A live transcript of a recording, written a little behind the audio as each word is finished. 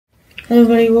Hello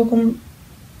everybody, welcome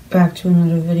back to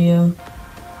another video.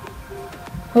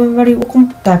 Hello everybody, welcome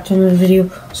back to another video.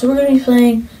 So we're gonna be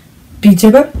playing Beat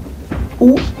Saber.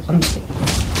 Oh, I'm just kidding.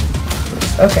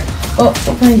 Okay, well,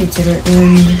 we're playing Beat Saber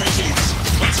and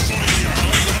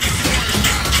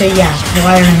so yeah,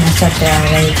 why did I mess up there?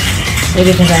 Like,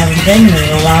 maybe because I haven't been here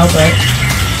in a while, but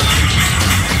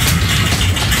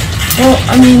well,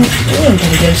 I mean, we're doing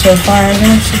pretty good so far, I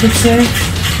guess you could say.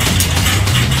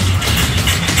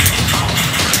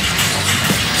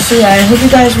 So yeah, I hope you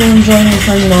guys will enjoy me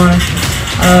playing more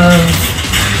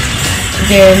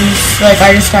games. Like,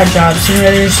 I just got Job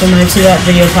Simulator, so I might see that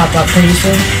video pop up pretty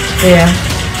soon. But yeah.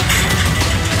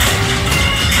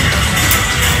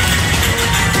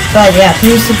 But yeah,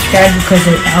 please subscribe because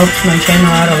it helps my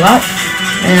channel out a lot,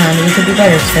 and we could do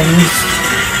better things.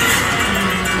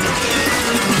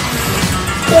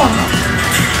 Yeah.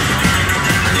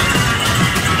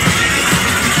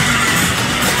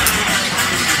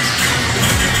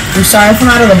 I'm sorry if I'm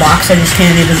out of the box, I just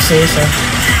can't even see, so.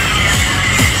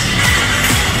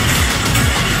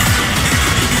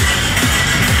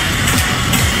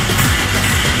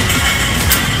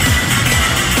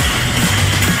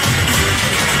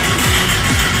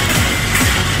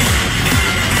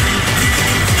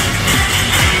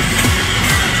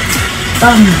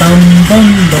 Bum bum bum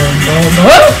bum bum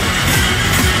bum.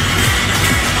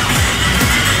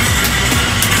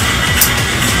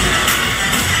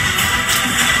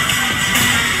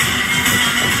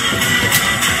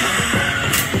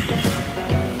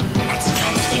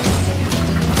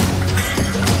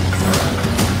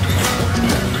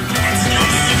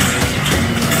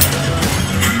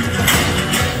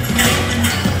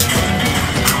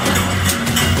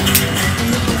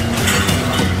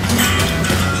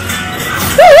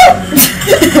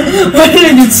 Why did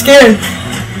I get scared?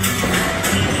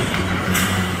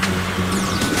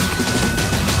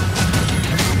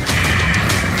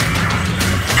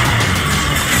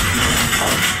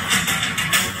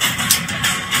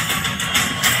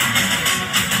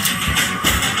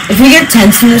 If you get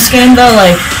tense in this game though,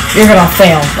 like, you're gonna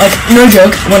fail. Like, no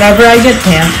joke, whenever I get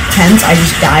tense, I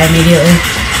just die immediately.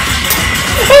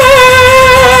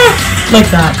 Like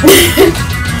that.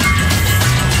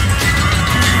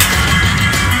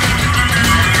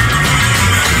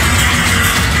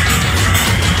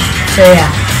 So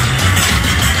yeah,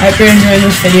 I hope you're enjoying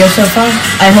this video so far.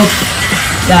 I hope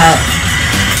that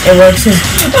it works as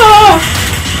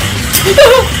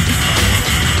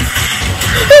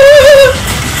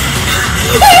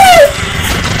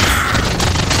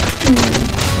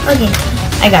okay,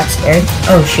 I got scared.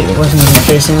 Oh shoot, it wasn't even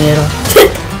chasing me at all.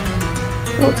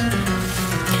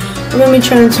 We're gonna be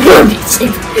trying to Beat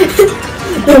Saber.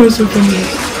 That was so funny.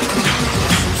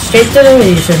 Straight to the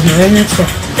video, so no next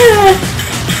one.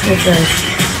 Okay,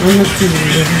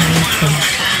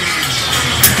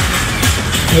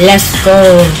 let's go.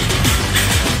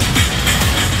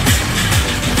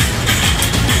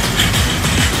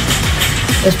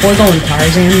 This boy going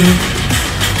Tarzan.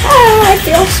 Ah, I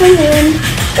feel so good.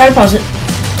 Gotta pause it.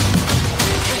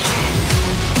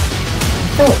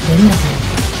 Oh, didn't nothing.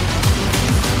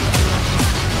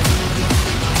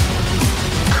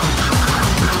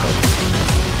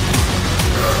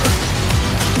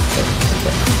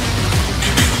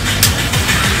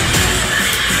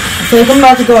 I feel like I'm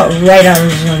about to go out right out of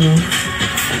the zone.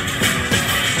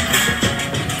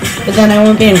 But then I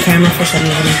won't be in camera for some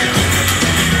reason.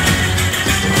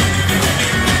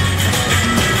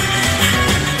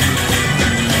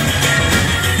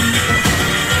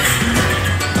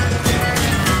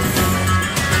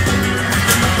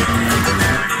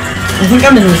 I think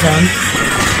I'm in the zone.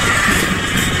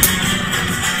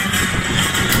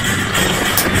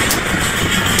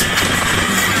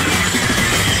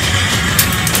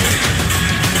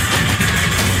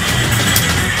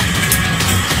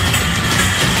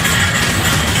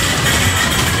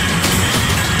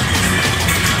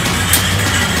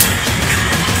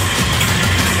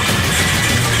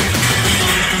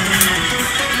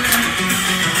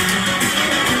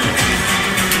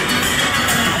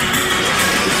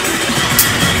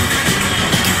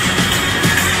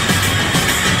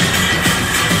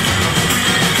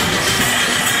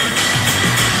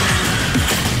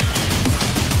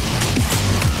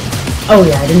 Oh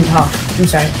yeah, I didn't talk. I'm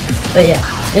sorry. But yeah,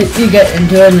 you get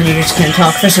into it and then you just can't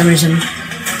talk for some reason.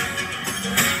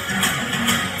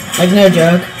 Like, no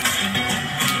joke.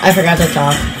 I forgot to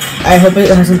talk. I hope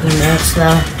it hasn't been mixed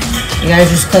though. You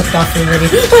guys just clicked off the video.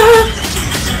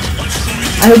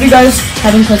 I hope you guys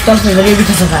haven't clicked off the video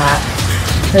because of that.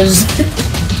 Because,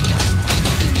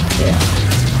 yeah.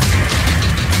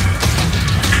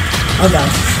 Oh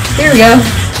god. Here we go.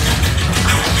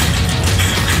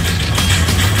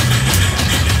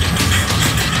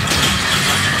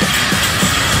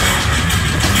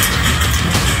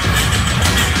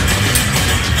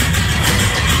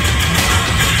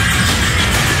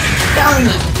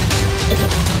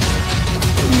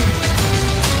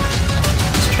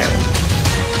 Let's try one.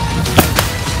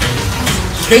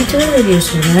 Straight to the radio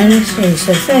station. Right next to it.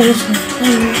 So fast.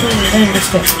 Right next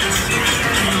to it.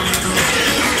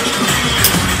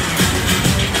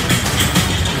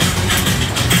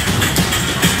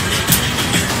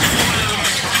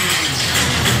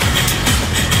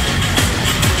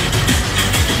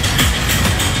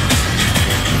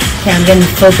 Okay, I'm getting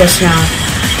focused now.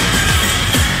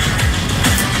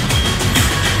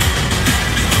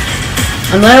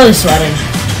 I'm literally sweating.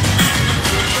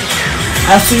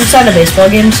 I was inside a baseball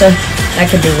game, so that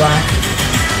could be why.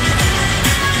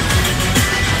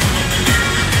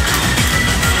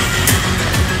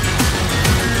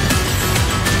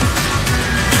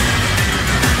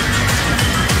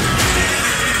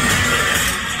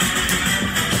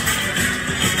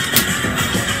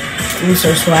 I'm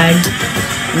so swagged.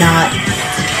 Not.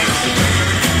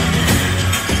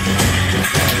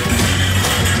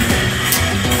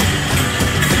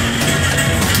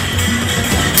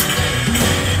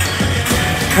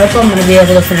 I hope I'm gonna be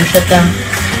able to finish it though.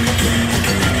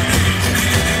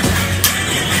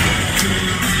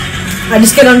 I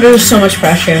just get under so much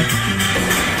pressure.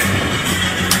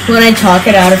 When I talk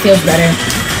it out, it feels better.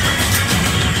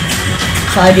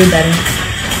 So I do better.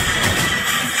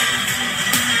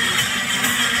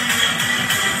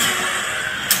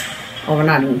 Oh, we're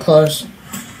not even close.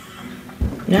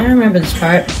 You know, I remember this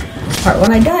part. This part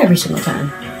when I die every single time.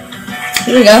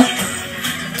 Here we go.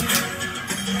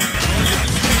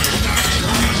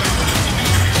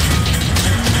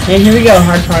 And here we go,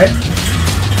 hard part.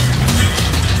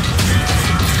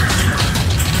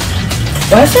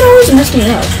 Why does that always mess me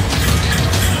up?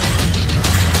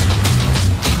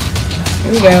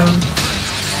 Here we go.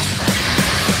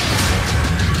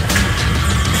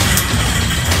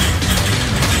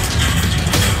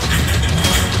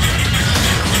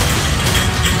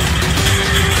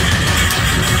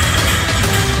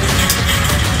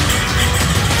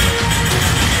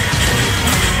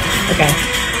 Okay.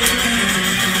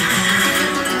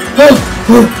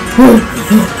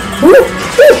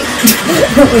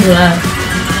 That was loud.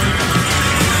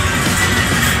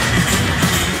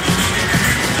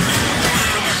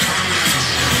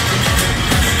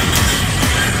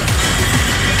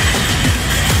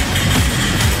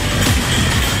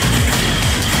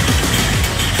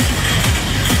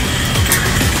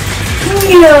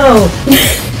 No!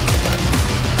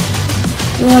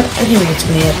 You know what? I think that's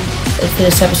gonna be it for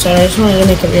this episode. I just wanted to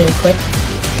make it really quick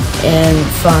and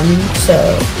fun. So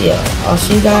yeah, I'll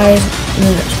see you guys in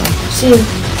the next one. See you.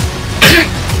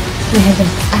 My head been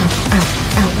ow, ow,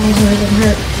 ow. Why is my head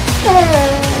hurt?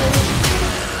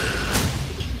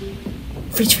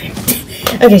 Freeze frame.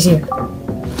 Okay, see you.